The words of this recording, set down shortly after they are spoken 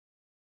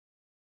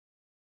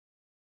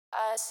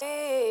I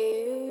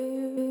see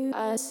you.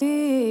 I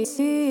see.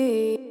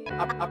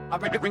 I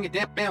bring it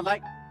down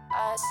like.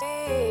 I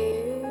see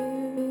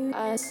you.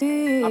 I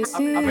see.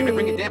 I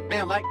bring it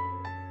down like.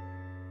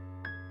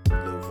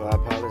 Lo-fi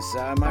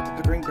poli-sci, Michael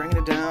the Green bringing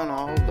it down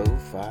all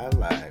lo-fi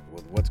like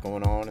with what's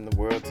going on in the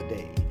world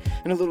today.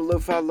 And a little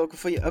lo-fi local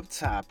for you up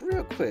top,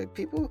 real quick,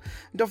 people.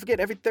 Don't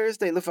forget, every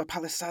Thursday, Lo-Fi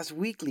Poli-Sci's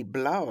weekly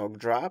blog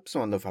drops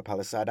on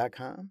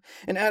lofipoli-sci.com.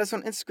 And add us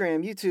on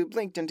Instagram, YouTube,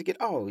 LinkedIn to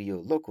get all your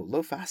local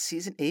Lo-Fi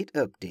Season 8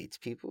 updates,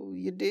 people.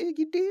 You dig,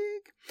 you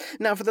dig?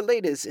 Now for the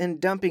latest in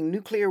dumping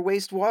nuclear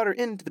wastewater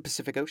into the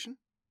Pacific Ocean.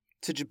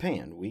 To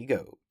Japan we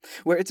go,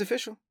 where it's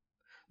official.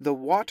 The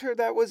water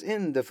that was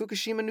in the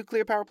Fukushima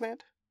nuclear power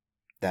plant,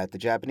 that the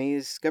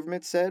Japanese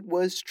government said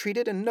was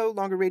treated and no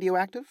longer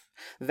radioactive,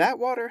 that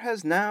water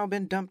has now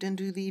been dumped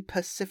into the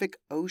Pacific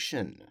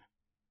Ocean.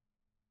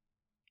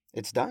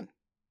 It's done.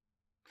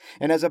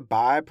 And as a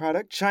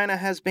byproduct, China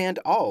has banned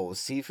all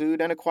seafood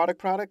and aquatic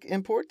product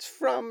imports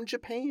from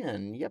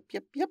Japan. Yep.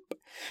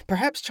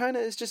 Perhaps China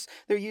is just,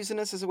 they're using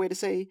us as a way to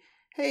say,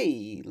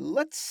 hey,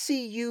 let's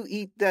see you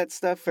eat that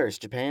stuff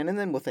first, Japan, and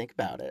then we'll think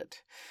about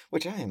it.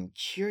 Which I am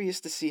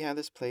curious to see how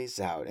this plays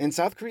out. And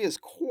South Korea is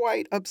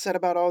quite upset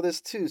about all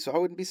this too, so I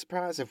wouldn't be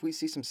surprised if we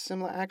see some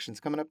similar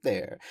actions coming up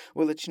there.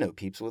 We'll let you know,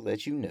 peeps, we'll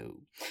let you know.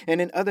 And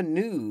in other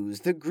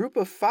news, the group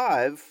of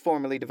 5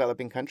 formerly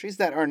developing countries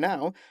that are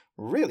now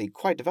really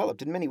quite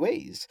developed in many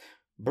ways.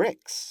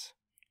 BRICS,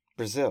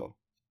 Brazil,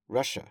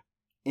 Russia,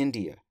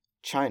 India,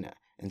 China,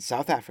 and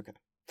South Africa.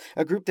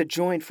 A group that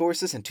joined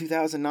forces in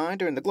 2009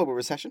 during the global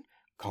recession,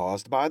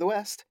 caused by the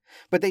West,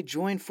 but they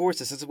joined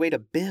forces as a way to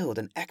build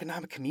an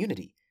economic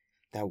community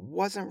that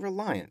wasn't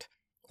reliant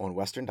on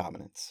Western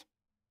dominance.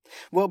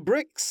 Well,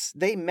 BRICS,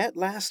 they met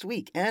last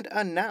week and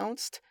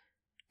announced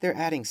they're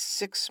adding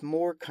 6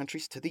 more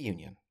countries to the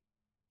Union.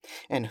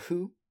 And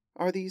who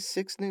are these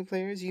 6 new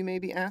players, you may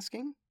be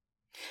asking?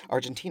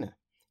 Argentina,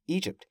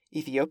 Egypt,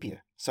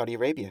 Ethiopia, Saudi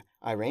Arabia,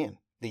 Iran,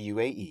 the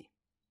UAE.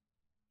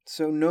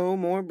 So no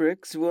more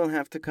BRICS. We'll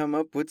have to come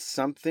up with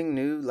something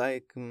new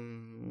like,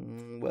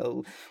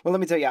 well, let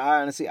me tell you,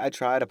 I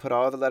tried to put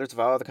all the letters of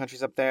all the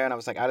countries up there, and I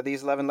was like, out of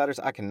these 11 letters,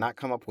 I cannot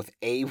come up with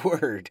a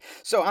word.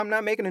 So I'm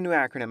not making a new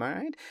acronym, all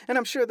right? And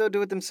I'm sure they'll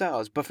do it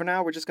themselves, but for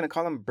now, we're just going to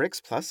call them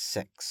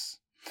BRICS+6.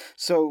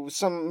 So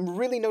some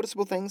really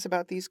noticeable things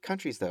about these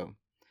countries, though.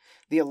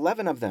 The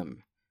 11 of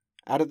them,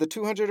 out of the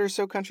 200 or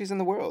so countries in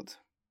the world,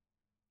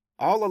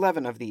 all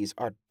 11 of these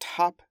are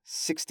top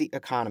 60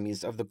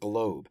 economies of the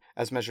globe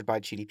as measured by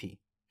GDP.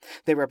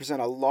 They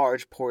represent a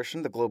large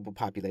portion of the global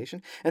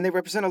population, and they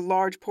represent a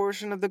large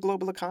portion of the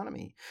global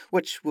economy,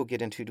 which we'll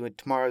get into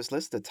tomorrow's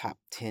list, the top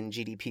 10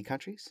 GDP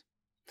countries.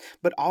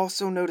 But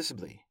also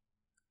noticeably,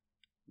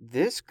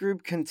 this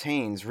group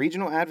contains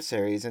regional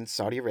adversaries in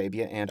Saudi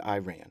Arabia and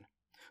Iran,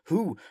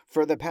 who,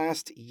 for the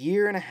past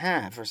year and a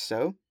half or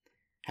so,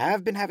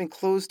 have been having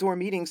closed-door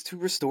meetings to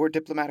restore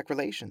diplomatic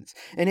relations.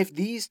 And if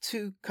these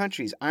 2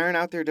 countries iron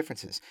out their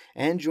differences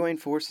and join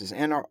forces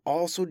and are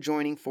also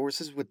joining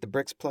forces with the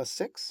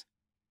BRICS+6,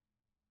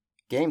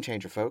 game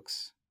changer,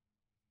 folks.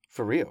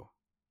 For real.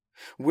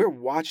 We're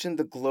watching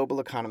the global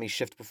economy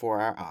shift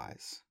before our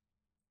eyes.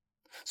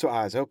 So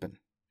eyes open,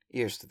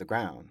 ears to the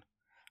ground.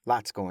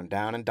 Lots going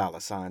down in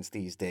dollar signs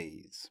these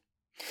days.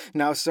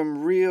 Now,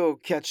 some real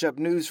catch-up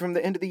news from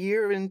the end of the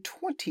year in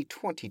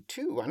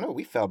 2022. I know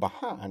we fell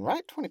behind,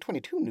 right?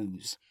 2022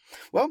 news.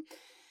 Well,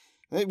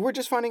 we're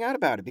just finding out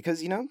about it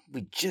because,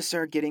 we just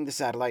are getting the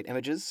satellite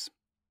images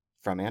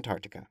from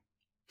Antarctica.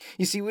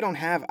 You see, we don't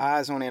have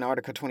eyes on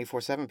Antarctica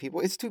 24/7, people.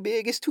 It's too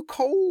big, it's too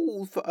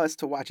cold for us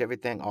to watch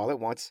everything all at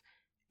once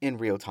in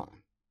real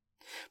time.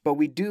 But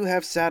we do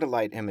have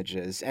satellite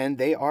images, and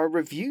they are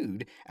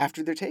reviewed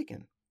after they're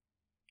taken.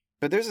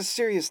 But there's a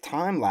serious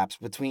time lapse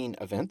between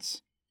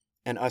events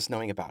and us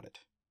knowing about it.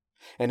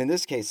 And in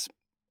this case,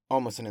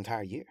 almost an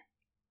entire year.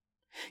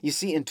 You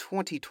see, in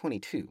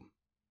 2022,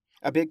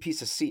 a big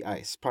piece of sea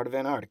ice, part of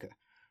Antarctica,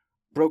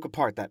 broke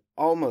apart that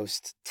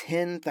almost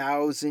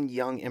 10,000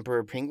 young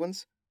emperor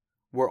penguins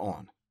were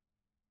on.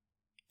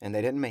 And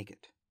they didn't make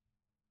it.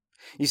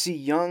 You see,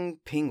 young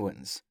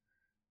penguins,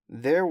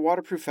 their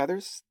waterproof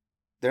feathers,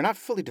 they're not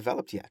fully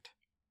developed yet.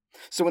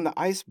 So when the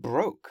ice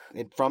broke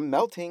from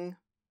melting,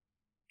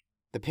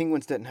 the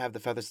penguins didn't have the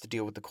feathers to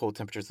deal with the cold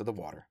temperatures of the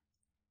water.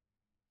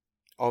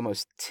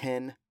 Almost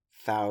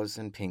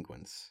 10,000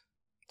 penguins.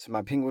 To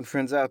my penguin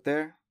friends out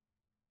there,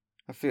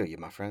 I feel you,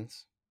 my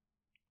friends.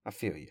 I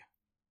feel you.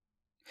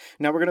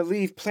 Now we're going to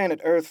leave planet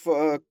Earth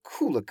for a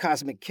cooler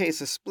cosmic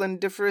case of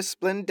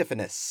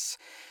splendiferous.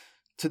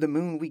 To the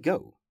moon we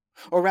go.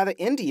 Or rather,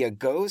 India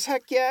goes.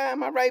 Heck yeah,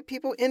 am I right,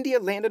 people? India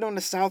landed on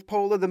the south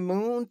pole of the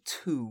moon.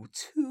 Too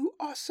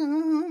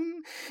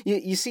awesome.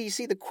 You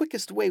see, the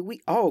quickest way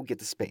we all get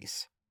to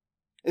space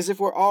is if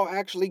we're all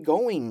actually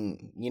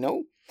going,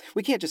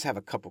 We can't just have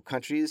a couple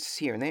countries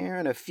here and there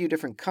and a few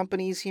different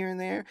companies here and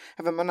there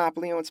have a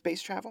monopoly on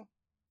space travel.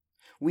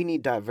 We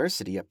need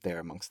diversity up there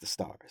amongst the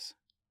stars.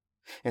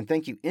 And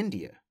thank you,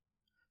 India,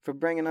 for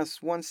bringing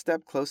us one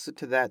step closer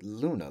to that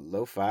Luna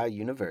Lo-Fi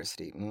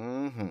University.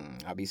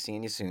 I'll be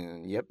seeing you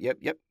soon. Yep.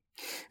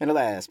 And the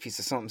last piece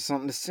of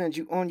something to send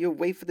you on your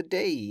way for the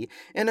day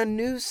in a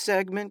new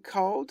segment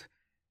called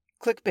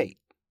Clickbait,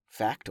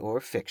 Fact or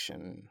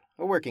Fiction.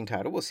 A working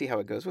title. We'll see how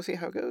it goes.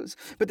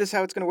 But this is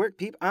how it's going to work,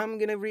 peep. I'm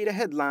going to read a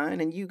headline,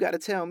 and you got to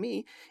tell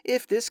me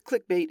if this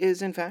clickbait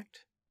is, in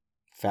fact,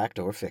 fact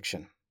or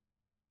fiction.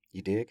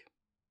 You dig?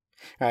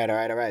 All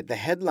right. The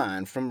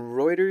headline from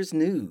Reuters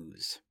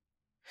News.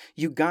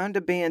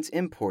 Uganda bans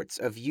imports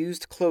of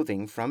used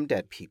clothing from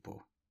dead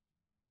people.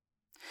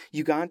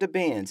 Uganda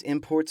bans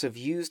imports of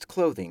used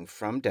clothing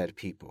from dead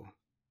people.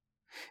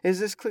 Is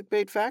this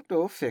clickbait fact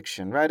or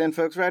fiction? Write in,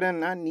 folks, write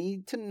in. I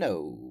need to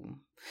know.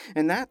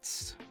 And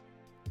that's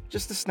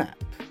just a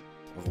snap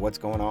of what's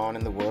going on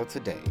in the world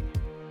today.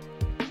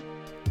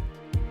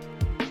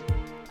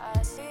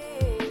 I see.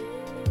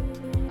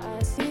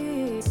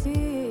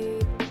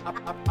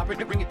 I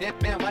bring it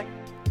down like.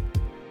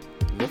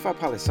 Lofi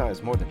Pali-Sci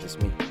is more than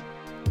just me.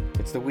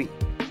 It's the we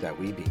that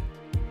we be.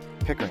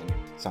 Pickering,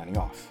 signing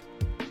off.